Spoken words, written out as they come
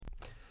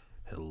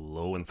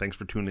everyone. Thanks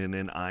for tuning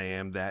in. I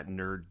am that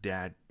nerd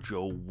dad,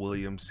 Joe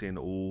Williamson.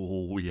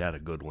 Oh, we had a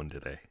good one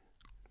today.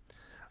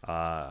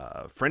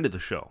 Friend of the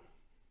show,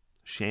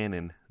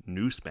 Shannon,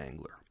 new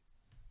Spangler,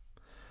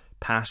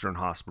 pastor and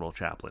hospital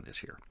chaplain, is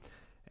here.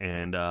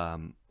 And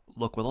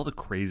look, with all the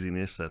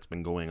craziness that's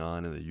been going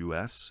on in the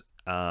U.S.,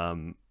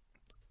 I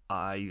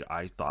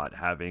thought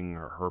having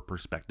her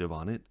perspective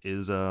on it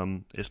is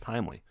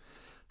timely.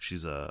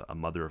 She's a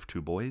mother of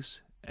two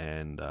boys,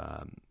 and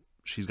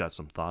she's got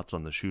some thoughts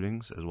on the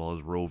shootings as well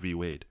as Roe v.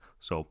 Wade.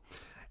 So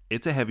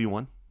it's a heavy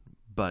one,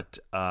 but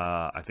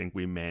I think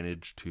we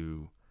managed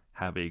to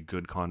have a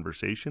good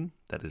conversation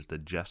that is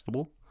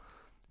digestible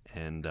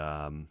and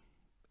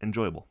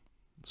enjoyable.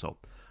 So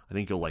I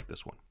think you'll like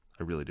this one.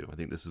 I really do. I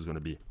think this is going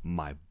to be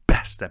my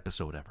best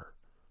episode ever.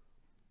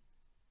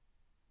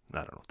 I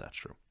don't know if that's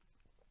true.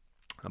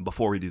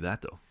 Before we do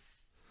that, though,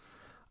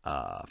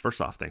 first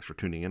off, thanks for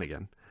tuning in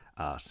again.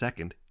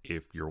 Second,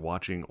 if you're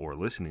watching or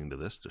listening to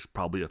this, there's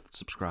probably a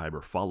subscribe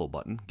or follow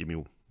button.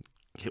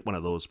 Hit one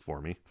of those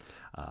for me.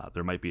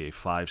 There might be a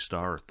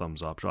 5-star or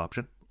thumbs up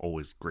option.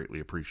 Always greatly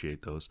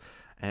appreciate those.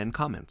 And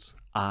comments.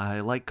 I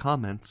like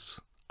comments.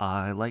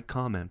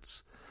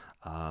 Comments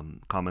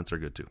are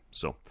good too.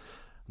 So,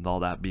 with all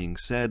that being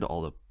said,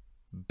 all the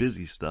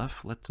busy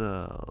stuff, let's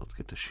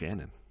get to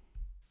Shannon.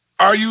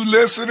 Are you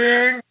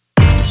listening?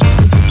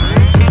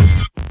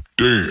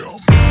 Damn.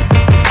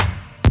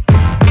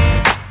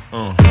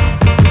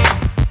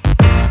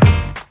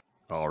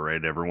 All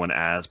right, everyone.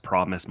 As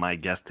promised, my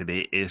guest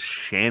today is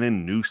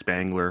Shannon, new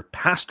Spangler,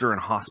 pastor and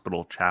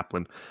hospital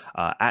chaplain,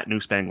 at new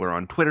Spangler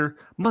on Twitter,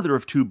 mother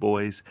of two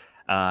boys.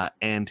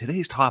 And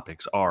today's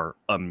topics are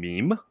a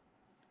meme,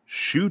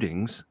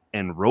 shootings,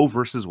 and Roe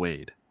versus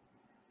Wade.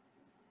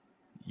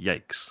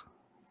 Yikes.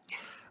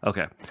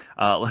 Okay,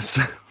 let's.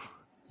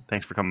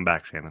 Thanks for coming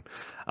back, Shannon.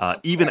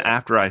 Even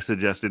after I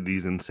suggested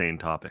these insane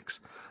topics,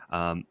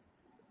 I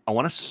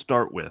want to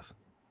start with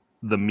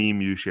the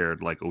meme you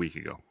shared like a week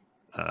ago.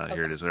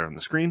 Here it is there on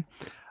the screen.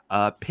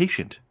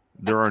 Patient.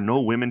 There are no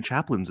women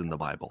chaplains in the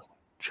Bible.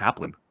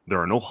 Chaplain.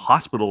 There are no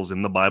hospitals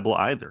in the Bible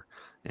either.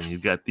 And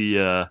you've got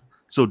the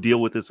so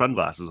deal with the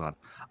sunglasses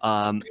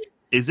on.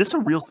 Is this a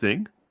real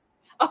thing?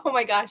 Oh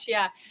my gosh,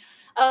 yeah.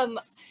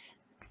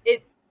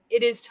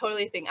 It is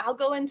totally a thing. I'll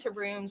go into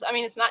rooms. I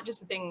mean, it's not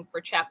just a thing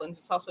for chaplains.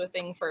 It's also a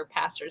thing for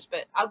pastors.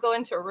 But I'll go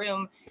into a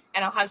room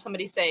and I'll have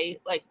somebody say,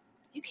 like,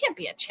 you can't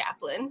be a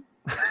chaplain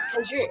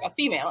because you're a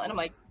female. And I'm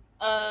like,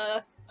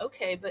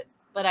 okay,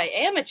 but I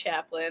am a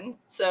chaplain,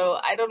 so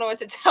I don't know what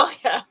to tell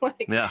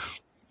you.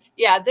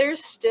 Yeah,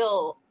 there's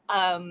still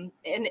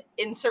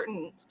in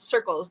certain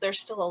circles, there's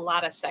still a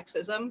lot of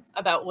sexism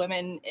about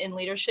women in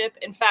leadership.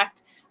 In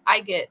fact, I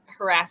get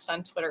harassed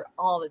on Twitter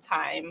all the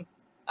time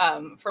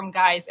from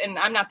guys, and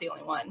I'm not the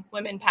only one.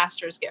 Women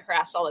pastors get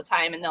harassed all the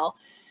time, and they'll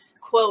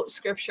quote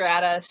scripture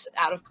at us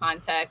out of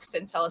context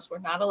and tell us we're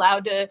not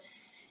allowed to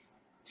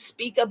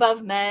speak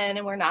above men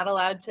and we're not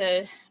allowed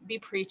to be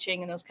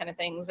preaching and those kind of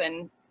things.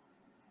 And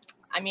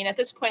I mean, at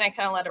this point, I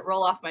kind of let it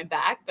roll off my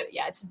back, but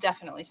yeah, it's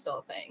definitely still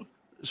a thing.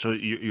 So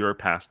you're a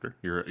pastor.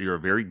 You're a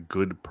very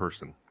good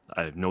person.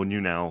 I've known you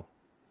now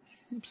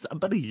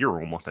about a year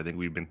almost. I think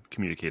we've been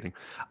communicating.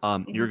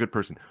 You're a good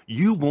person.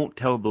 You won't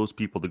tell those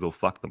people to go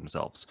fuck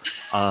themselves.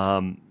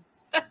 But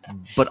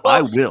well,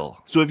 I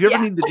will. So if you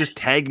ever need to just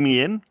tag me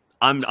in,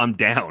 I'm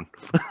down.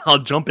 I'll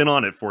jump in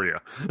on it for you.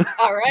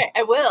 All right,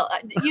 I will.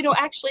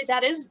 Actually,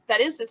 that is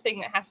the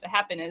thing that has to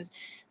happen is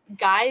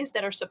guys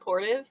that are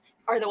supportive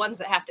are the ones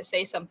that have to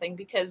say something,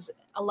 because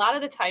a lot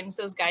of the times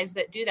those guys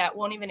that do that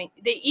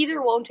they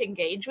either won't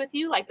engage with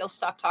you, like they'll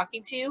stop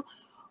talking to you,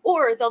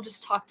 or they'll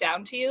just talk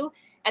down to you.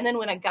 And then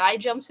when a guy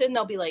jumps in,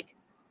 they'll be like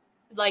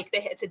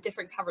it's a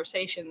different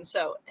conversation.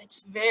 So it's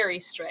very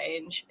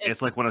strange.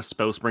 It's like when a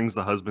spouse brings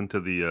the husband to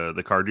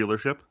the car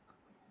dealership.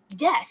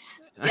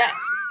 Yes,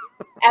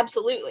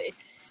 absolutely.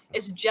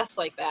 It's just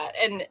like that.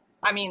 And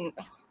I mean,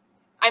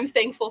 I'm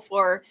thankful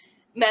for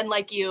men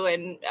like you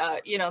and,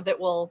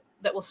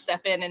 that will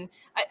step in. And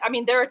I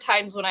mean, there are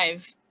times when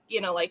I've,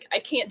 I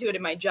can't do it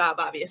in my job,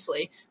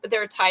 obviously, but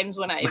there are times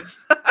when I've,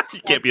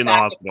 you can't be in the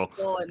hospital.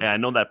 Yeah, I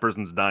know that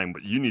person's dying,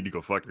 but you need to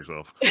go fuck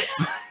yourself.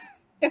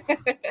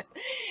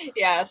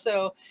 Yeah.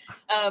 So,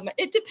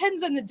 it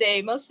depends on the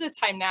day. Most of the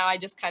time now, I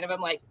just kind of, I'm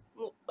like,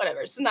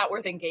 whatever, it's not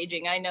worth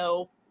engaging. I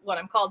know what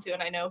I'm called to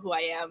and I know who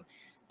I am,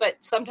 but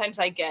sometimes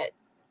I get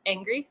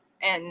angry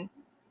and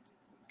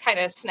kind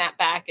of snap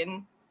back.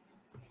 And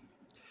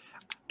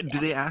do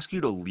they ask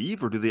you to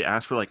leave, or do they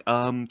ask for like,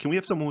 can we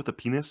have someone with a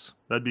penis?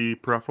 That'd be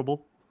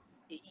preferable.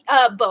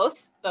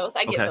 Both.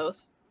 I get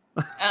both.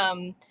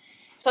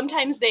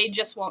 Sometimes they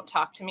just won't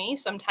talk to me.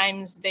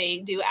 Sometimes they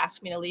do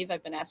ask me to leave.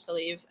 I've been asked to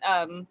leave.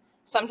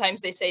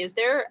 Sometimes they say, is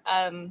there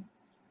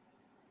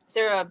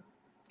a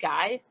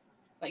guy?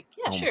 Like,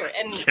 yeah, sure.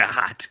 And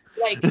God.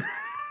 Like,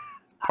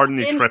 pardon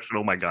the expression.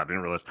 Oh my God, I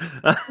didn't realize.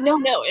 No,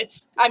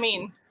 I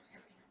mean,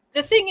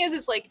 the thing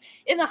is like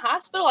in the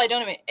hospital,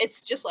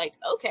 it's just like,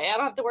 okay, I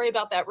don't have to worry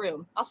about that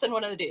room. I'll send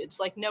one of the dudes,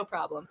 like, no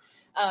problem.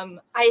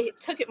 I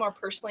took it more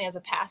personally as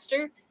a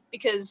pastor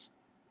because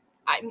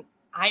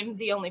I'm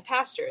the only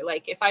pastor.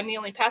 Like, if I'm the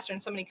only pastor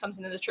and somebody comes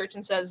into the church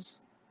and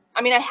says,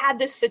 I mean, I had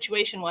this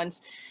situation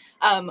once.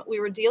 We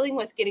were dealing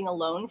with getting a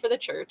loan for the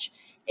church,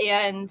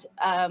 and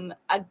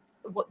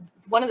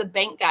one of the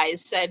bank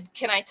guys said,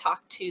 "Can I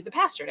talk to the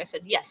pastor?" And I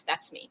said, "Yes,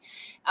 that's me."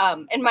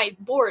 And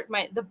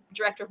the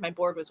director of my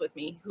board was with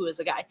me, who is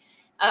a guy.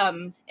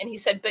 And he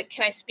said, "But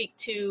can I speak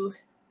to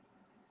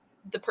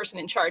the person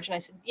in charge?" And I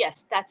said,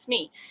 "Yes, that's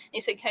me." And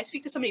he said, "Can I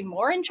speak to somebody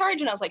more in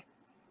charge?" And I was like,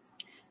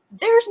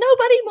 "There's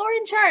nobody more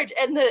in charge."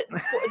 And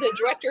the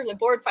director of the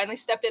board finally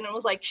stepped in and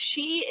was like,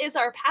 "She is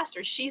our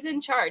pastor. She's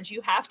in charge.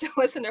 You have to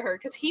listen to her."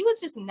 Because he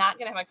was just not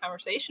going to have a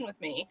conversation with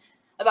me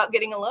about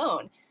getting a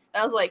loan.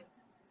 And I was like,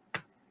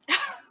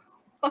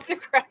 what the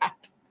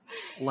crap?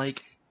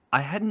 Like,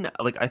 I hadn't,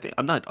 like, I think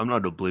I'm not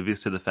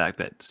oblivious to the fact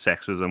that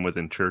sexism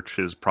within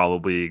churches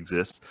probably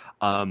exists.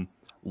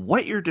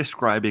 What you're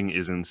describing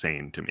is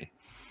insane to me.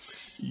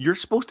 You're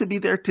supposed to be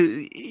there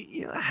to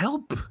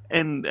help,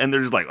 and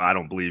they're just like, I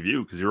don't believe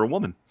you because you're a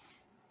woman.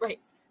 Right.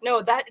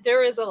 No, that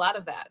there is a lot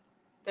of that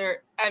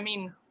there. I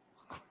mean,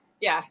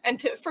 yeah. And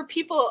for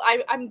people,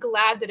 I'm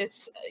glad that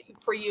it's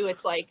for you.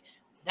 It's like,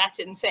 that's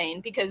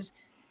insane, because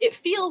it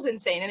feels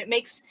insane, and it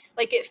makes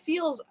like, it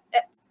feels,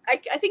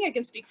 I think I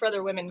can speak for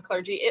other women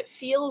clergy. It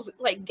feels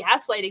like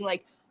gaslighting.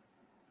 Like,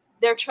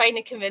 they're trying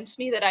to convince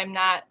me that I'm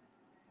not,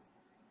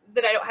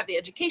 that I don't have the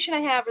education I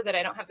have, or that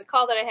I don't have the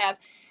call that I have.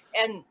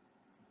 And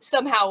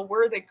somehow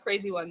we're the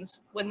crazy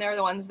ones when they're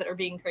the ones that are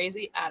being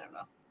crazy. I don't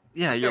know.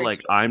 Yeah, It's you're very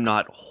like, strange. I'm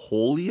not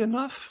holy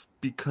enough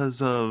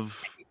because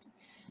of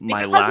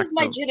my Because lack of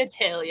my of.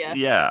 genitalia.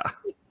 Yeah.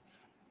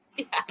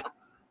 Yeah.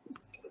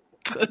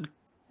 Good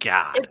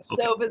God. It's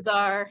Okay. so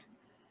bizarre.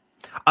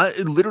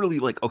 Literally,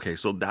 like, okay,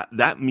 so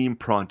that meme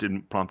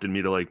prompted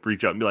me to like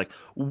reach out and be like,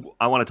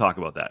 I want to talk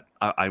about that.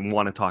 I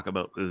want to talk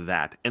about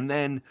that. And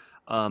then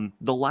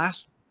the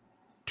last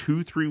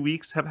 2-3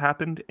 weeks have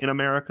happened in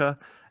America,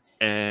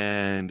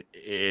 and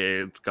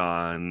it's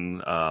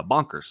gone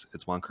bonkers.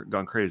 It's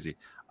gone crazy.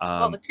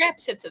 Well, the crap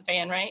hits a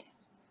fan, right?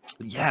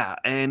 Yeah,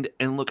 and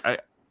look,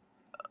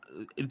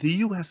 the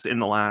U.S. in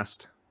the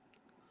last.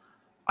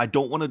 I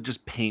don't want to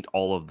just paint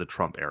all of the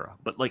Trump era,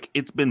 but like,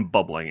 it's been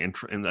bubbling,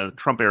 and the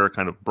Trump era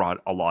kind of brought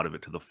a lot of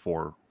it to the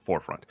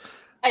forefront.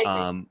 I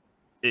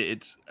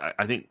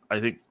agree. I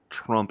think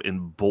Trump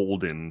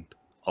emboldened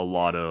a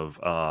lot of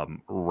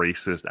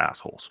racist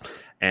assholes,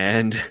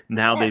 and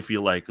now they Yes.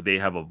 feel like they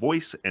have a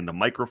voice and a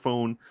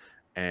microphone,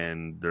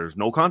 and there's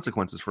no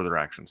consequences for their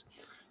actions.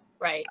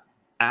 Right.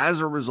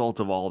 As a result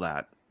of all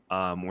that,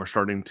 we're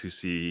starting to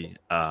see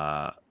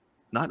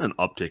not an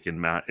uptick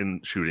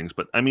in shootings,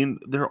 but I mean,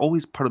 they're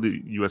always part of the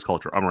U.S.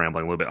 culture. I'm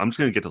rambling a little bit. I'm just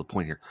going to get to the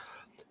point here.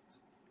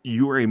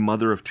 You are a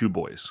mother of 2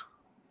 boys,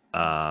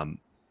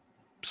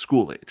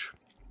 school age.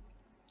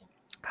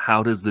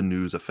 How does the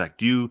news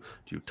affect you?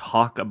 Do you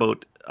talk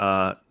about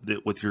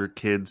with your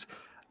kids?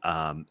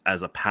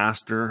 As a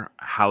pastor,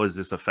 how is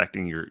this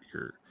affecting your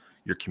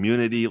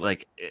community?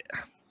 Like,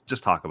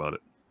 just talk about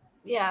it.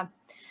 Yeah.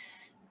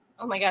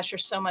 Oh my gosh,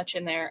 there's so much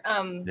in there.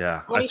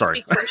 Yeah, Let me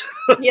sorry. speak first.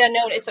 Yeah,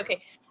 no, it's okay.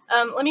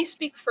 Let me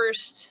speak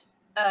first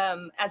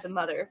as a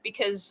mother,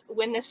 because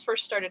when this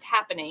first started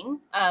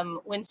happening,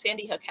 when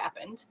Sandy Hook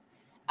happened,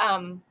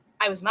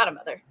 I was not a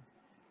mother,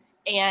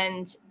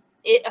 and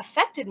it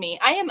affected me.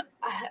 I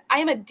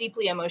am a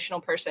deeply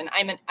emotional person.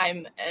 I'm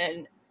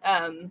an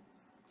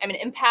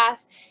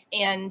empath,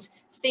 and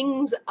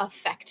things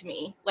affect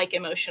me, like,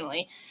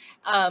 emotionally.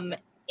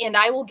 And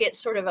I will get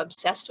sort of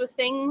obsessed with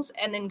things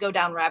and then go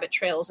down rabbit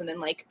trails and then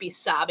like be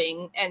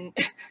sobbing. And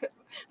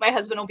my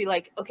husband will be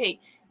like, "Okay,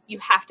 you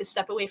have to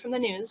step away from the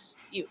news.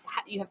 You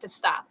have to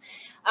stop."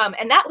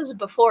 And that was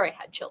before I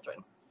had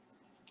children.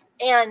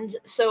 And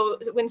so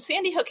when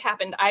Sandy Hook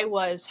happened, I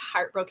was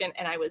heartbroken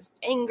and I was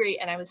angry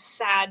and I was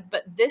sad.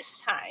 But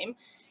this time,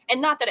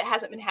 and not that it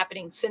hasn't been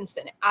happening since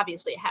then,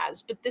 obviously it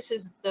has, but this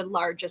is the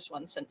largest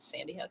one since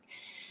Sandy Hook.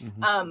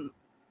 Mhm.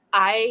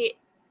 I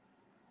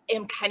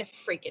am kind of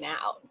freaking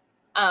out.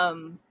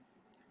 Um,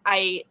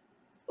 I,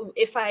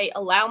 if I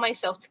allow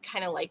myself to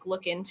kind of like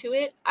look into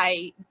it,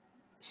 I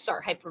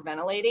start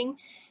hyperventilating,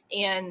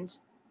 and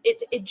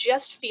it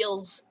just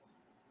feels,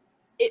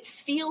 it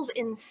feels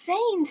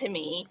insane to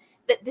me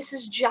that this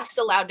is just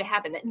allowed to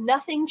happen, that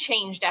nothing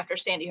changed after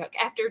Sandy Hook,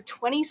 after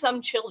 20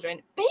 some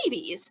children,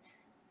 babies,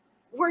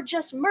 were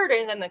just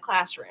murdered in the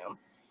classroom,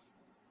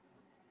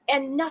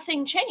 and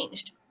nothing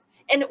changed.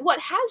 And what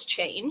has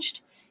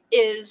changed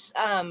is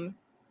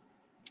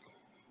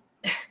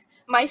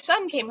my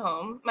son came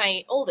home,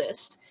 my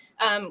oldest,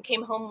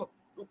 came home.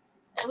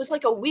 It was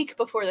like a week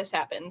before this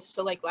happened,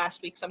 so like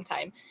last week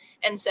sometime,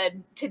 and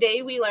said,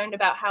 "Today we learned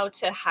about how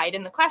to hide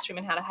in the classroom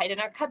and how to hide in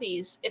our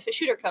cubbies if a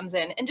shooter comes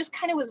in," and just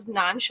kind of was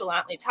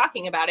nonchalantly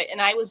talking about it.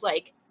 And I was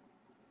like,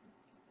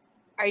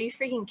 "Are you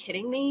freaking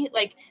kidding me?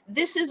 Like,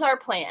 this is our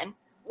plan.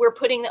 We're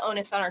putting the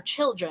onus on our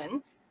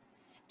children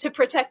to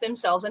protect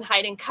themselves and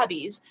hide in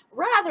cubbies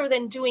rather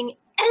than doing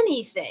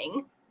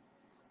anything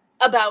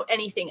about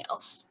anything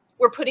else.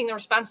 we're putting the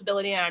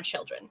responsibility on our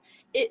children.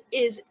 It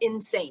is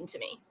insane to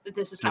me that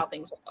this is how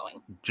things are going.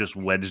 Just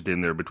wedged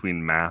in there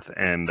between math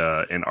and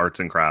arts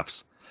and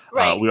crafts.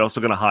 Right. We're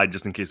also going to hide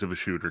just in case of a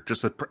shooter.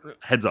 Just a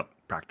heads up,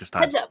 practice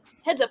time.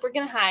 Heads up. We're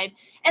going to hide.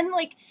 And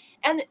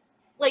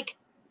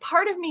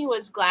part of me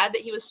was glad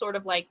that he was sort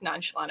of like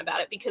nonchalant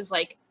about it because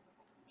like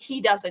he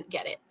doesn't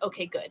get it.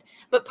 Okay, good.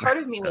 But part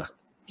of me was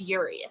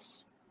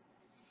furious.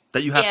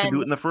 That you have to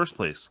do it in the first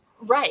place.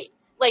 Right.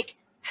 Like,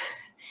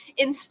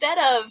 instead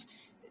of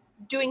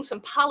doing some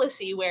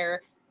policy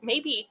where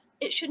maybe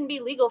it shouldn't be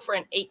legal for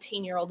an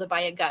 18-year-old to buy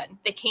a gun.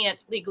 They can't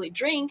legally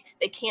drink.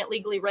 They can't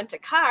legally rent a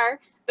car,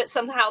 but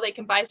somehow they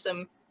can buy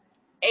some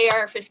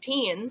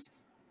AR-15s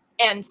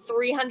and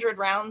 300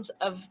 rounds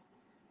of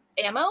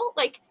ammo.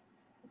 Like,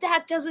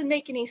 that doesn't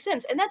make any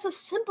sense. And that's a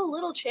simple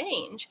little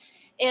change.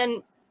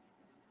 And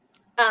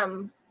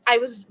I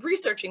was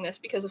researching this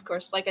because, of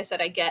course, like I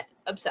said, I get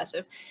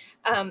obsessive.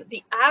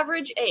 The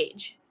average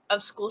age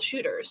of school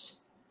shooters,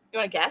 you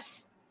want to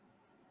guess?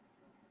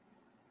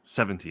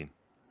 17.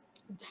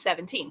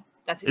 17.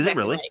 That's exactly Is it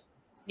really? right.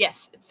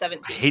 Yes, it's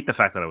 17. I hate the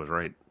fact that I was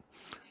right.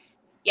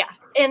 Yeah.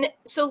 And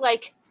so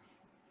like,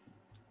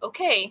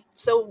 okay,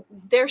 so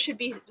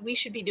we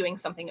should be doing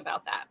something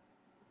about that.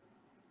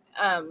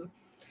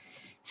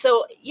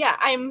 So yeah,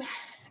 I'm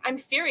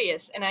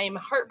furious and I'm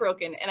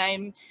heartbroken and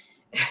I'm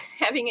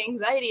having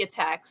anxiety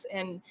attacks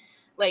and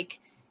like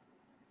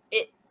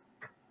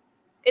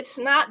it's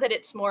not that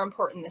it's more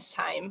important this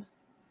time.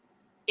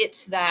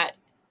 It's that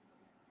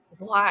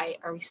why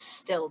are we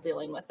still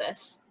dealing with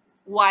this?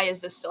 Why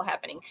is this still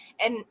happening?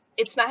 And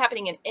it's not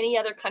happening in any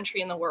other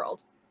country in the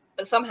world.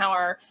 But somehow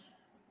our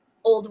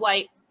old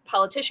white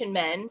politician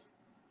men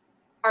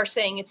are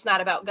saying it's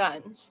not about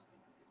guns.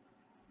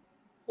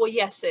 Well,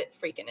 yes, it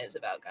freaking is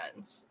about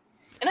guns.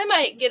 And I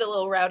might get a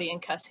little rowdy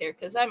and cuss here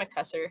because I'm a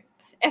cusser.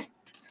 And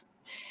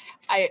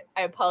I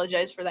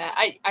apologize for that.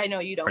 I know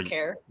you don't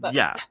care. But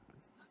yeah.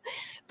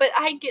 But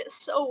I get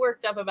so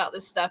worked up about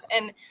this stuff.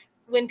 And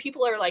when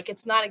people are like,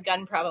 it's not a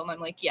gun problem, I'm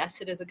like,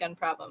 yes, it is a gun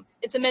problem.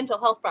 It's a mental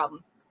health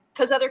problem.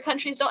 Because other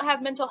countries don't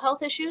have mental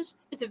health issues,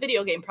 it's a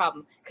video game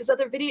problem. Because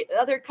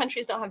other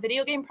countries don't have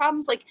video game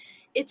problems. Like,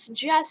 it's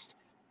just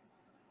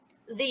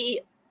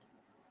the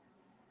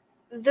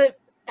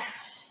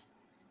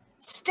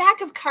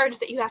stack of cards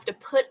that you have to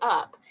put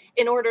up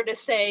in order to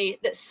say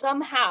that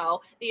somehow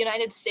the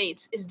United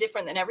States is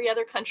different than every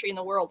other country in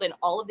the world in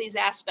all of these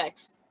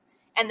aspects,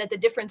 and that the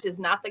difference is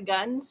not the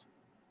guns.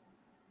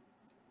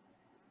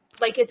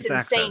 Like, it's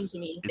insane access. To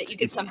me that you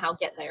could somehow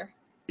get there.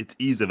 It's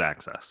ease of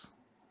access.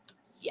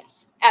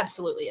 Yes,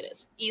 absolutely it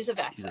is. Ease of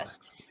access.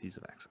 Ease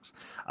of access.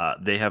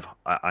 They have,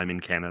 I'm in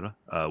Canada.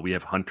 We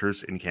have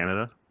hunters in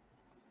Canada.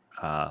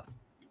 I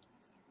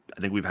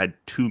think we've had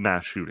 2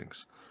 mass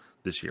shootings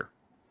this year.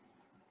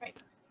 Right.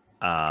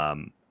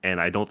 And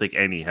I don't think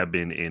any have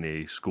been in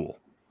a school.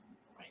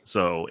 Right.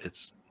 So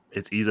it's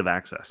ease of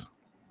access.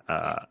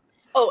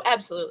 Oh,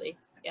 absolutely.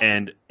 Yeah.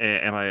 And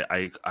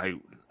I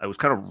was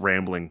kind of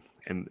rambling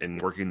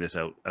and working this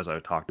out as I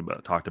talked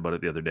about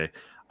it the other day.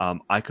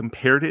 I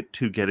compared it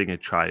to getting a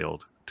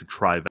child to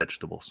try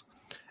vegetables,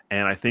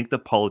 and I think the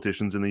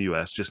politicians in the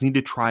U.S. just need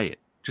to try it.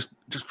 Just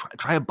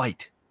try a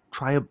bite.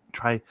 Try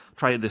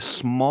the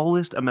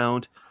smallest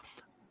amount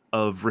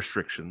of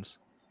restrictions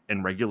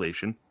and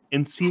regulation,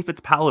 and see if it's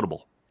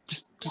palatable.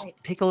 Just right.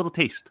 Take a little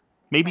taste.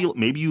 Maybe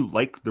you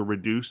like the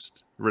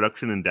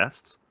reduction in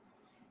deaths,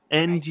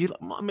 and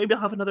maybe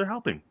I'll have another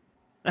helping.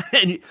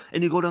 and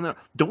you go down there.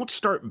 Don't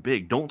start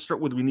big. Don't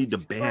start with we need to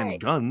ban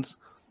guns.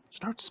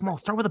 Start small.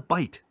 Start with a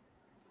bite.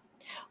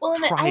 Well,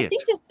 and I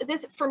think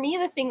that for me,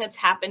 the thing that's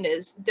happened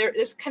is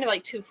there's kind of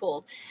like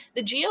twofold.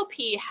 The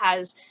GOP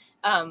has,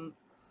 and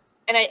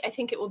I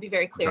think it will be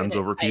very clear. Guns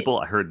over people.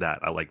 I heard that.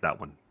 I like that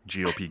one.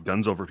 GOP,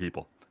 guns over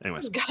people.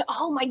 Anyways.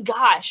 Oh my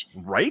gosh.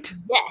 Right?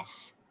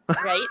 Yes.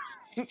 Right.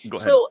 Go ahead.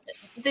 So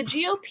the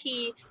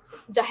GOP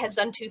has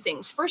done 2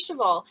 things. First of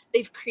all,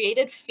 they've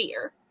created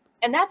fear.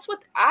 And that's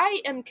what I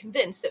am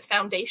convinced that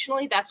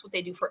foundationally, that's what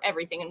they do for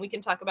everything. And we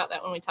can talk about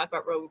that when we talk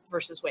about Roe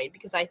versus Wade,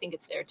 because I think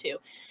it's there too. Yep.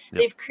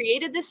 They've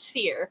created this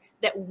fear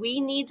that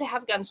we need to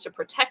have guns to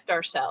protect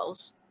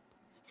ourselves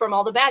from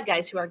all the bad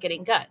guys who are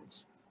getting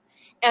guns.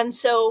 And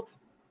so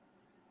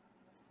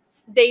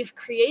they've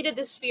created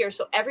this fear.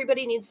 So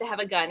everybody needs to have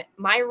a gun.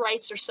 My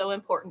rights are so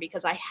important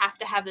because I have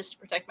to have this to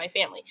protect my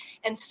family.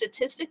 And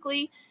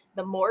statistically,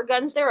 the more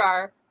guns there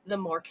are, the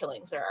more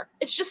killings there are.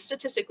 It's just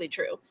statistically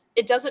true.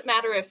 It doesn't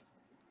matter if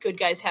good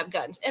guys have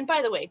guns. And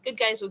by the way, good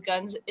guys with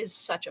guns is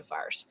such a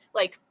farce.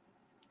 Like,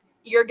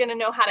 you're going to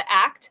know how to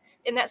act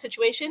in that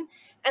situation.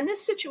 And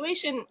this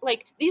situation,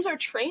 like, these are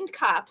trained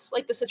cops,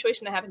 like the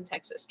situation that happened in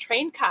Texas,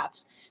 trained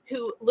cops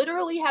who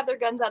literally have their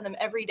guns on them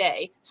every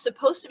day,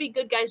 supposed to be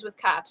good guys with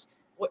cops.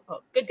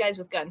 Good guys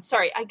with guns.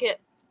 Sorry, I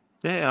get...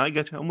 Yeah, I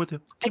get you. I'm with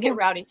you. I get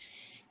rowdy.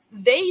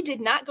 They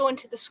did not go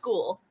into the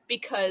school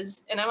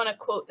because, and I want to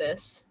quote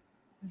this,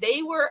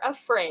 they were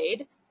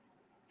afraid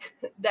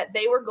that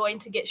they were going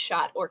to get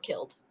shot or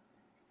killed.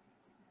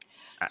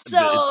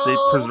 So they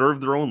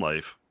preserved their own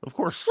life, of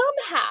course.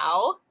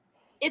 Somehow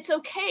it's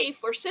okay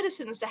for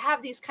citizens to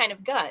have these kind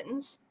of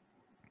guns,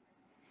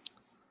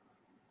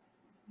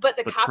 but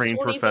the But cops trained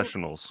won't even.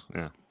 professionals,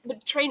 yeah.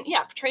 But trained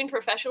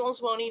professionals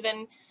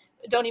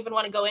don't even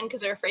want to go in because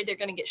they're afraid they're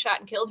going to get shot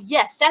and killed.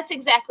 Yes, that's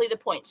exactly the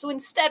point. So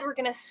instead, we're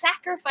going to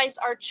sacrifice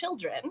our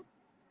children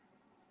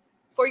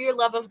for your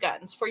love of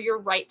guns, for your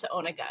right to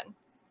own a gun.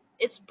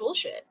 It's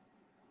bullshit.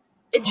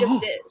 It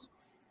just is.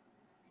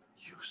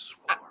 You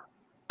swore.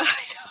 I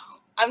know.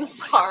 I'm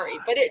sorry,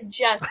 but it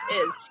just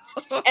is.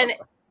 And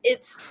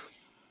it's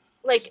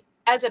like,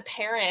 as a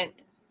parent,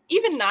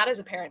 even not as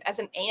a parent, as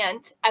an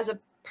aunt, as a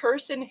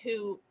person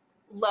who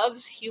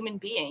loves human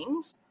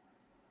beings,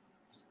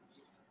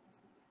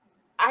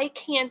 I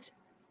can't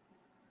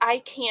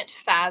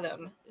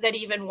fathom that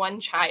even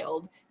one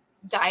child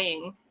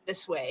dying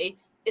this way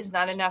is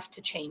not enough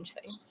to change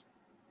things.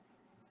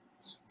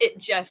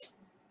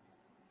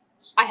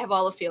 I have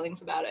all the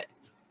feelings about it.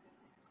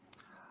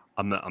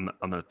 I'm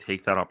gonna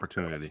take that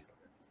opportunity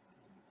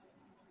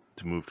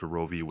to move to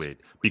Roe v. Wade,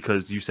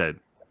 because you said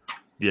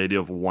the idea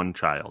of one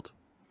child,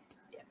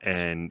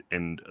 and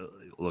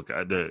look,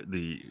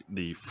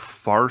 the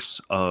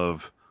farce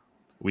of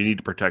we need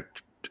to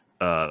protect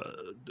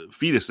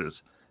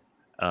fetuses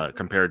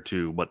compared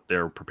to what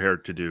they're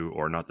prepared to do,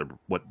 or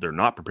what they're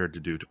not prepared to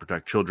do to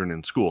protect children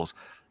in schools,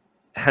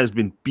 has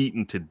been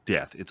beaten to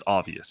death. It's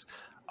obvious.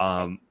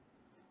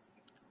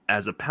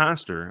 As a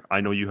pastor,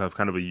 I know you have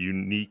kind of a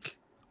unique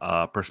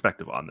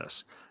perspective on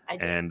this, I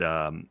do. and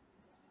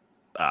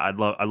I'd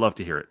love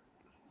to hear it.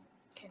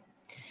 Okay.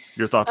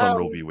 Your thoughts on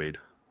Roe v. Wade?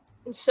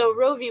 So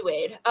Roe v.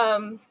 Wade.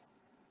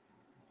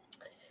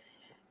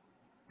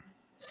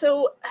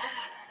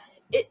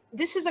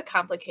 This is a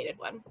complicated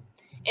one,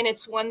 and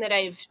it's one that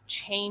I've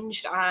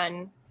changed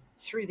on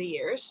through the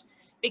years,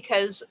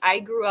 because I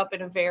grew up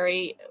in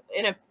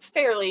a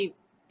fairly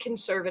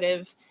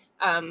conservative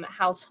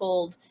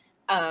household.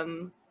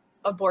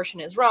 Abortion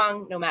is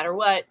wrong, no matter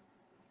what,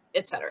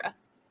 etc.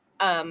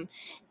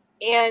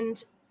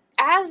 And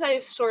as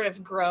I've sort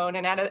of grown,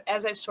 and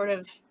as I've sort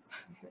of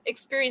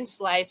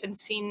experienced life and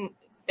seen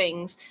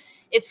things,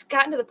 it's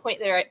gotten to the point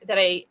that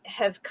I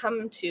have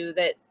come to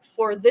that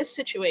for this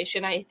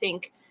situation, I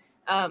think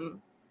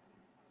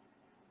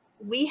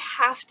we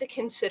have to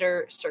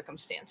consider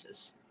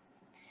circumstances.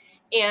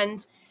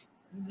 And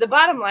the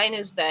bottom line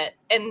is that,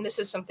 and this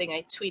is something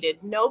I tweeted,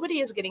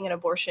 nobody is getting an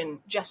abortion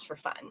just for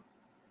fun.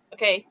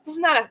 Okay? This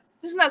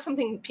is not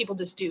something people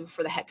just do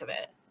for the heck of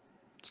it.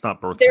 It's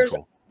not birth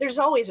control. There's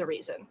always a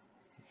reason.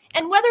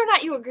 And whether or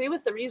not you agree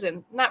with the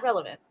reason, not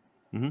relevant.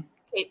 Mm-hmm.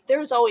 Okay,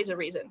 there's always a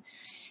reason.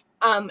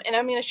 And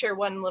I'm going to share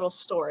one little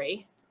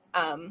story,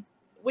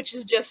 which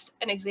is just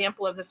an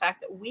example of the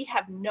fact that we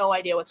have no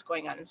idea what's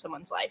going on in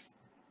someone's life.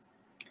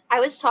 I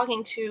was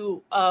talking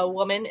to a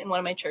woman in one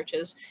of my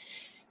churches,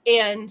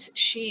 and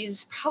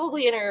she's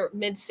probably in her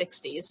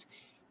mid-60s,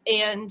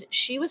 and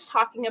she was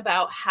talking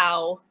about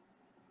how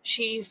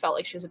she felt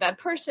like she was a bad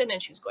person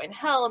and she was going to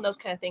hell and those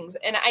kind of things.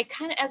 And I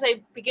kind of, as I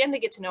began to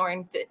get to know her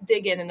and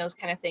dig in and those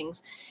kind of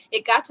things,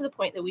 it got to the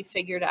point that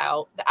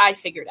I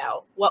figured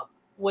out what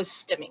was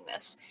stemming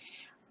this.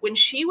 When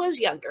she was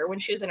younger, when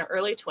she was in her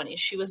early 20s,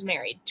 she was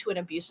married to an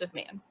abusive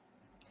man.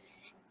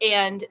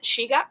 And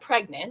she got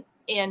pregnant,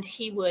 and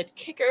he would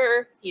kick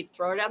her, he'd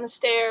throw her down the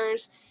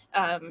stairs,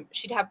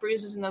 she'd have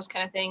bruises and those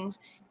kind of things.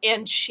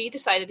 And she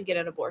decided to get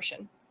an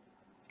abortion.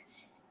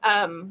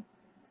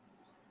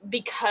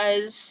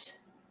 Because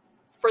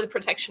for the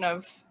protection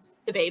of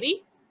the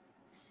baby,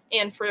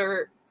 and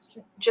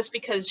just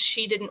because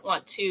she didn't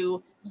want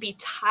to be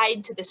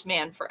tied to this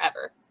man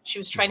forever. She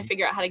was trying to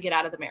figure out how to get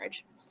out of the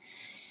marriage.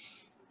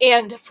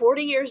 And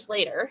 40 years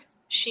later,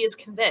 she is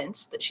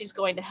convinced that she's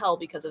going to hell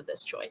because of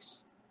this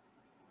choice.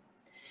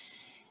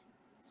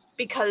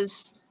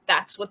 Because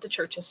that's what the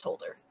church has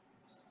told her.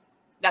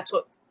 That's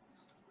what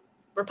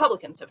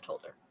Republicans have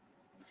told her.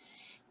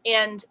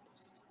 And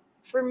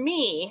for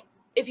me,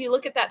 if you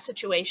look at that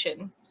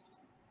situation,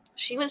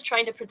 she was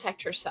trying to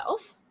protect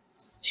herself.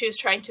 She was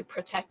trying to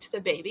protect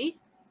the baby.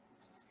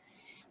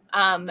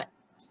 And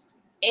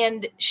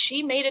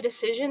she made a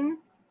decision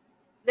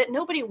that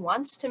nobody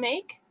wants to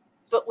make,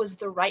 but was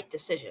the right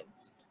decision.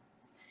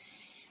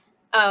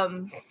 What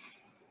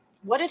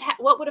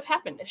would have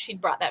happened if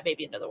she'd brought that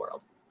baby into the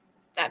world?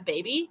 That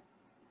baby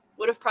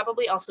would have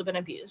probably also been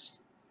abused.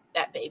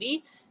 That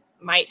baby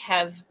might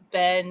have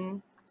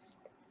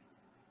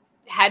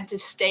had to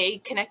stay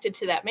connected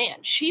to that man.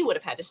 She would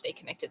have had to stay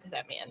connected to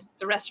that man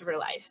the rest of her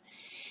life.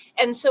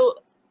 And so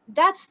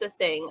that's the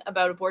thing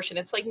about abortion.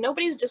 It's like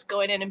nobody's just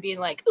going in and being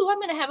like, oh, I'm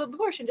going to have an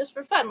abortion just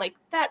for fun. Like,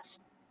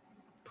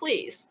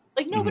 please.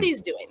 Like,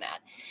 nobody's doing that.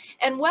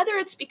 And whether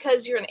it's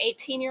because you're an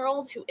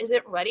 18-year-old who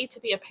isn't ready to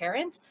be a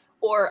parent,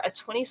 or a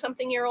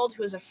 20-something-year-old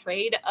who is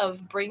afraid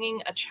of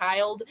bringing a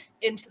child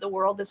into the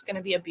world that's going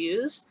to be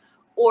abused,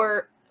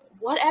 or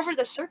whatever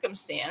the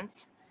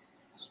circumstance,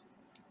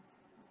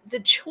 the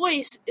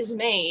choice is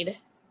made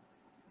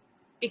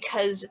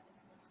because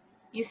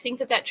you think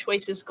that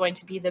choice is going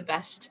to be the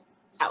best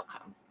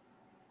outcome.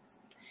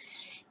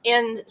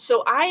 And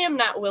so I am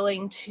not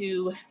willing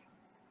to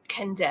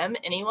condemn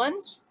anyone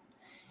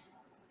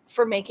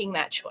for making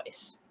that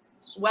choice.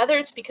 Whether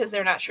it's because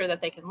they're not sure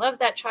that they can love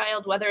that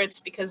child, whether it's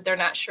because they're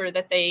not sure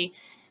that they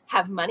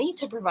have money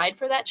to provide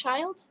for that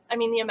child. I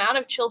mean, the amount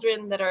of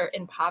children that are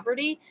in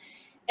poverty.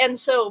 And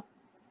so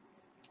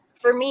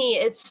for me,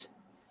 it's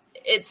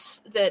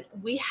that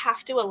we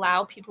have to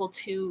allow people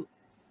to,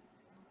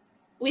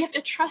 we have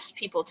to trust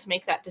people to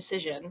make that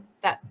decision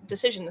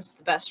is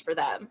the best for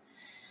them.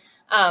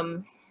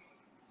 And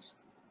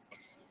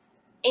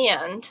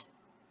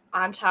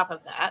on top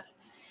of that,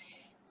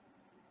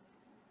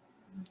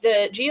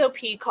 the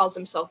GOP calls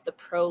themselves the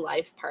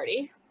pro-life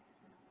party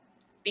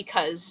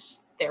because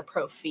they're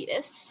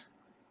pro-fetus.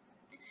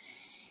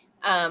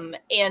 And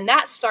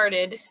that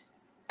started,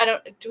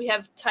 do we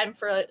have time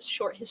for a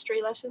short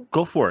history lesson?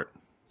 Go for it.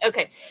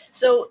 Okay.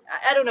 So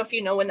I don't know if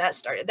you know when that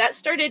started. That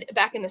started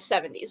back in the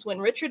 70s when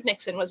Richard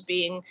Nixon was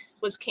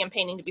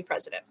campaigning to be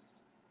president.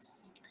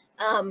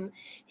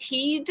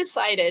 He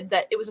decided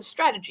that it was a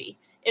strategy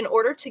in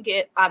order to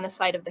get on the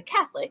side of the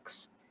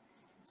Catholics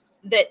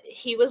that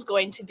he was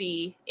going to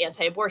be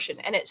anti-abortion.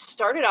 And it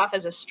started off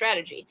as a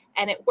strategy,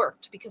 and it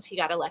worked because he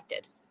got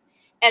elected.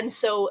 And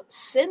so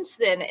since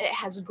then, it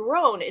has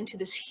grown into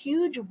this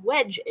huge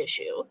wedge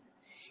issue.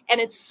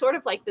 And it's sort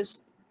of like this,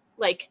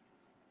 like,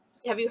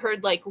 have you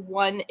heard like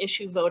one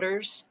issue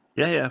voters?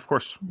 Yeah, of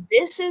course.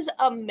 This is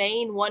a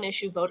main one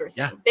issue voter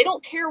thing. Yeah. They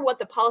don't care what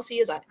the policy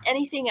is on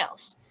anything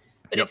else.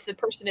 But if the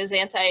person is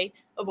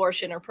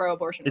anti-abortion or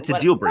pro-abortion, it's a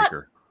deal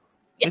breaker.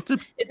 It's a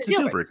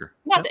deal breaker.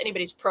 Not that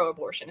anybody's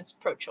pro-abortion, it's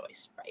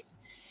pro-choice, right?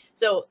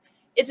 So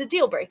it's a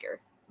deal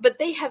breaker. But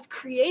they have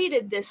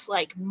created this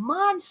like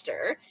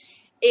monster,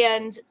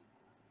 and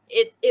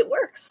it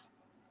works.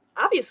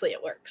 Obviously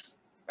it works,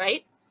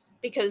 right?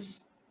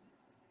 Because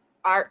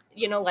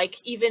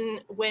like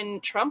even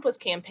when Trump was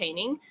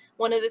campaigning,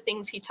 one of the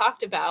things he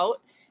talked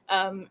about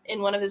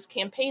in one of his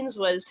campaigns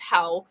was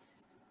how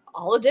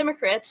all the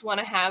Democrats want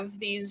to have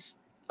these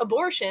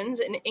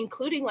abortions, and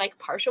including like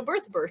partial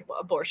birth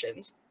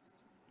abortions.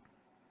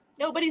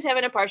 Nobody's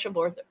having a partial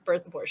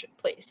birth abortion,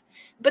 please.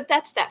 But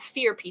that's that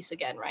fear piece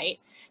again, right?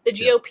 The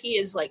GOP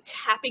is like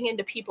tapping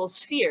into people's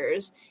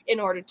fears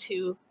in order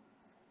to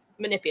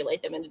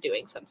manipulate them into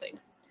doing something.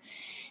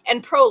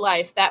 And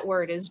pro-life, that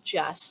word is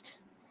just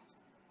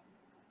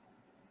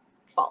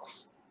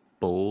false.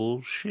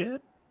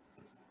 Bullshit?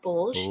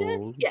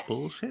 Yes,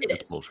 bullshit?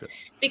 It is. Bullshit.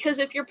 Because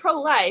if you're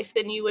pro-life,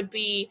 then you would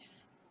be,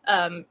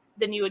 then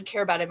you would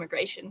care about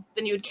immigration.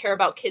 Then you would care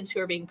about kids who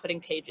are being put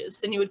in cages.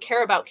 Then you would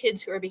care about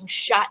kids who are being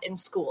shot in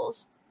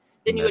schools.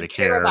 Then you would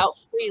care about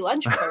free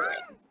lunch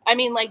programs. I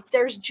mean, like,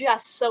 there's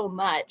just so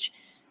much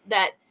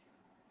that.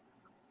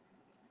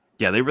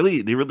 Yeah, they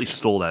really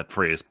stole that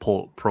phrase,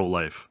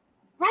 pro-life.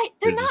 Right,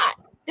 they're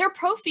not. They're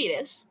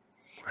pro-fetus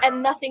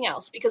and nothing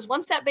else. Because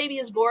once that baby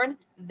is born,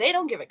 they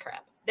don't give a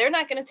crap. They're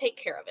not going to take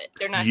care of it.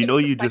 They're not.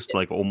 You just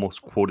like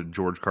almost quoted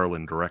George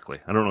Carlin directly.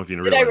 I don't know if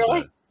you realized Did I really?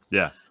 that.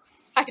 Yeah.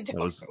 I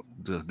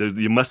don't.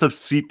 You must have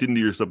seeped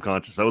into your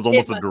subconscious. That was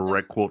almost a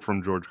direct quote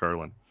from George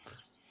Carlin.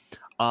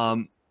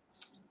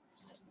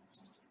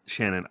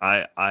 Shannon,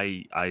 I'm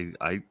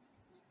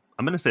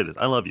going to say this.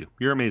 I love you.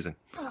 You're amazing.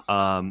 Thanks,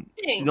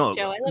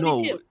 Joe. I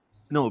love you too.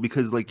 No,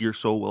 because like you're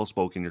so well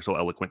spoken, you're so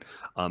eloquent.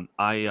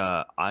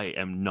 I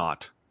am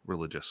not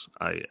religious.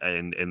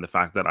 And the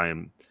fact that I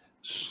am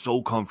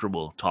so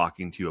comfortable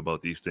talking to you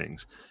about these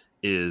things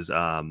is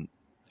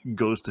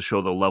goes to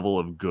show the level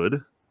of good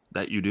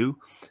that you do,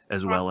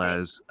 as well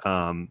as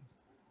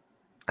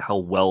how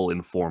well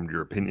informed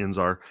your opinions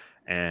are,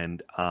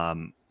 and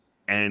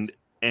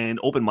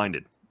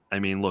open-minded. I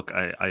mean, look,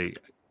 I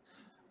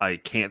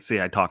can't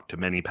say I talk to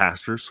many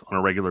pastors on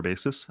a regular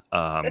basis.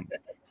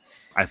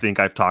 I think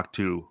I've talked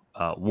to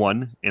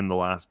one in the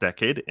last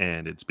decade,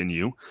 and it's been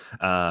you.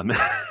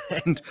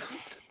 And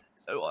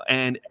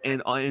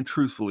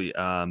truthfully,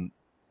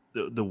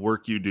 the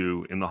work you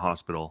do in the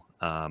hospital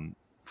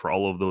for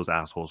all of those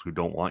assholes who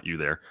don't want you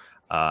there,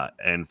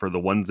 and for the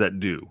ones that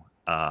do,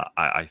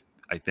 I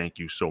thank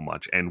you so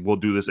much. And we'll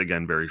do this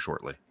again very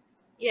shortly.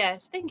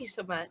 Yes, thank you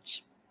so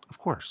much. Of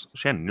course.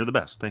 Shannon, you're the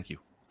best. Thank you.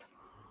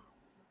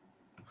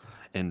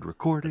 And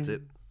recording. That's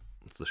it.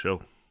 That's the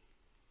show.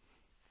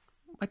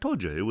 I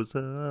told you it was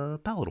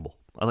palatable.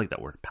 I like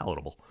that word,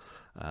 palatable.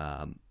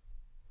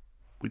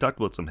 We talked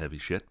about some heavy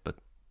shit, but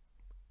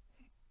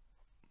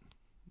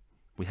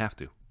we have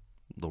to.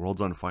 The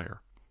world's on fire.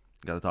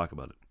 Got to talk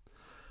about it.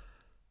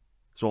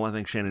 So I want to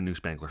thank Shannon New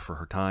Spangler for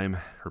her time,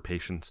 her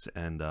patience,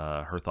 and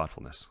her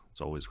thoughtfulness.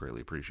 It's always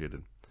greatly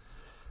appreciated.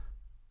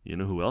 You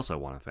know who else I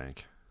want to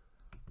thank?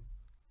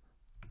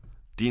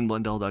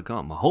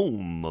 DeanBlundell.com,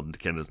 home of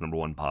Canada's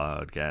 #1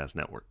 podcast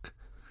network.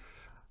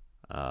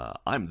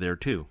 I'm there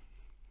too.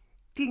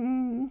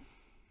 Ding!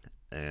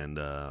 And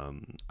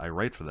I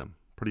write for them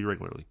pretty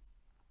regularly.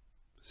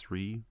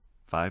 3-5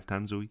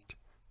 times a week.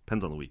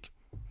 Depends on the week.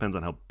 Depends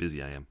on how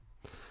busy I am.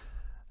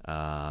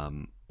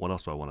 What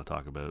else do I want to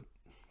talk about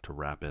to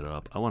wrap it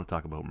up? I want to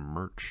talk about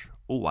merch.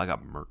 Oh, I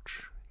got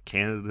merch.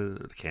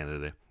 Canada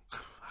Day.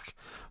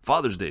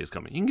 Father's Day is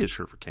coming. You can get a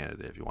shirt for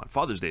Canada Day if you want.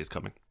 Father's Day is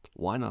coming.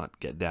 why not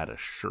get Dad a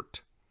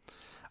shirt?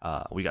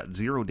 We got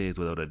 0 Days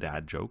Without a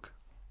Dad Joke,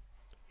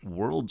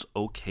 World's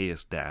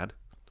Okayest Dad,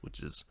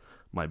 which is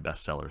my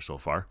bestseller so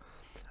far,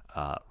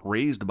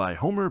 Raised by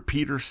Homer,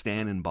 Peter,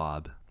 Stan, and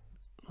Bob,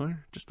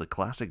 or just a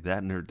classic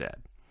That Nerd Dad.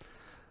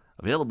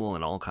 Available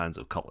in all kinds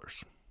of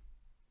colors.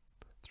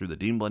 Through the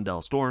Dean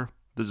Blundell store,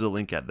 there's a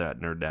link at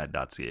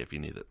thatnerddad.ca if you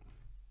need it.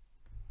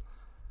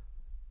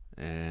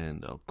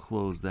 And I'll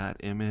close that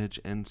image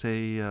and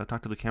say,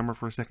 talk to the camera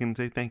for a second and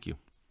say thank you.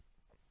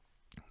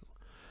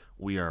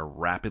 We are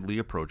rapidly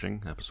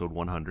approaching episode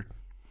 100.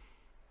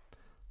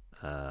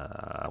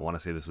 I want to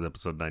say this is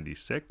episode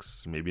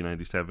 96, maybe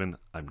 97.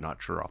 I'm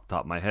not sure off the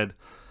top of my head.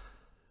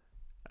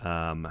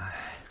 And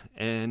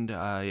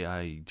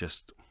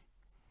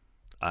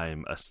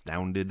I'm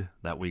astounded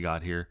that we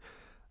got here,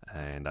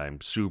 and I'm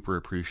super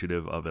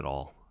appreciative of it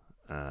all.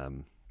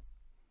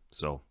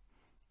 So,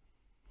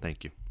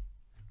 thank you.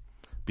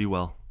 Be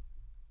well.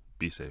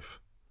 Be safe.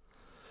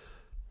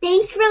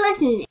 Thanks for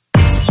listening.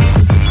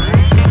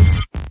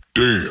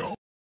 Damn.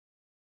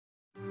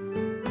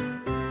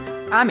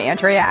 I'm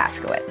Andrea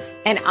Askowitz.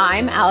 And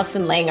I'm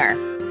Allison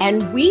Langer.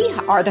 And we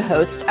are the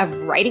hosts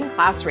of Writing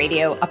Class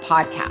Radio, a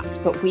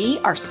podcast, but we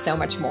are so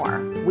much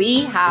more.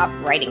 We have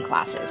writing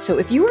classes. So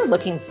if you are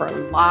looking for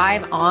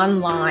live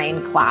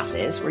online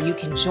classes where you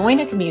can join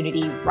a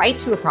community, write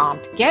to a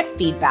prompt, get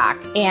feedback,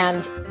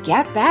 and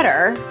get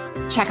better,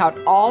 check out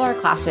all our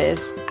classes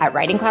at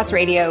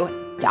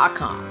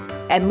writingclassradio.com.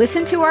 And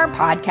listen to our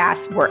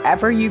podcast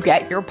wherever you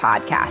get your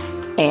podcasts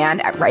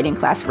and at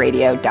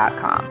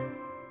writingclassradio.com.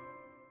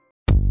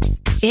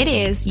 It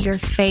is your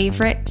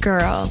favorite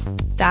girl.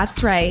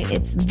 That's right,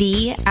 it's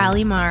the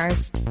Allie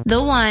Mars,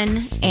 the one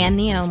and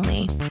the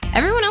only.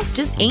 Everyone else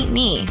just ain't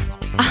me.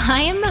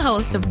 I am the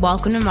host of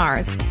Welcome to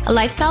Mars, a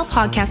lifestyle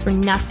podcast where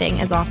nothing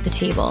is off the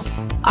table.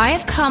 I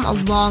have come a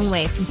long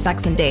way from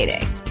sex and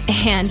dating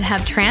and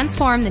have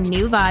transformed the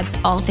new vibe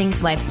to all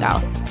things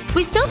lifestyle.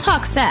 We still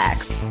talk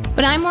sex,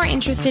 but I'm more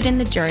interested in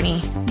the journey,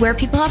 where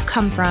people have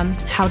come from,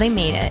 how they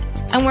made it,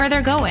 and where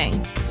they're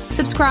going.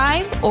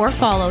 Subscribe or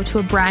follow to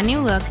a brand new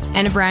look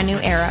and a brand new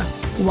era.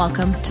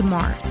 Welcome to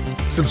Mars.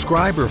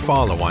 Subscribe or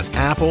follow on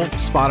Apple,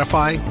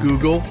 Spotify,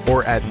 Google,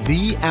 or at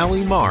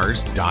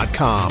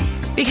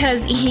thealliemars.com.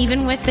 Because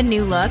even with the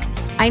new look,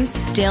 I'm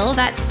still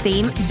that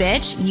same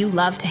bitch you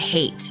love to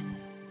hate.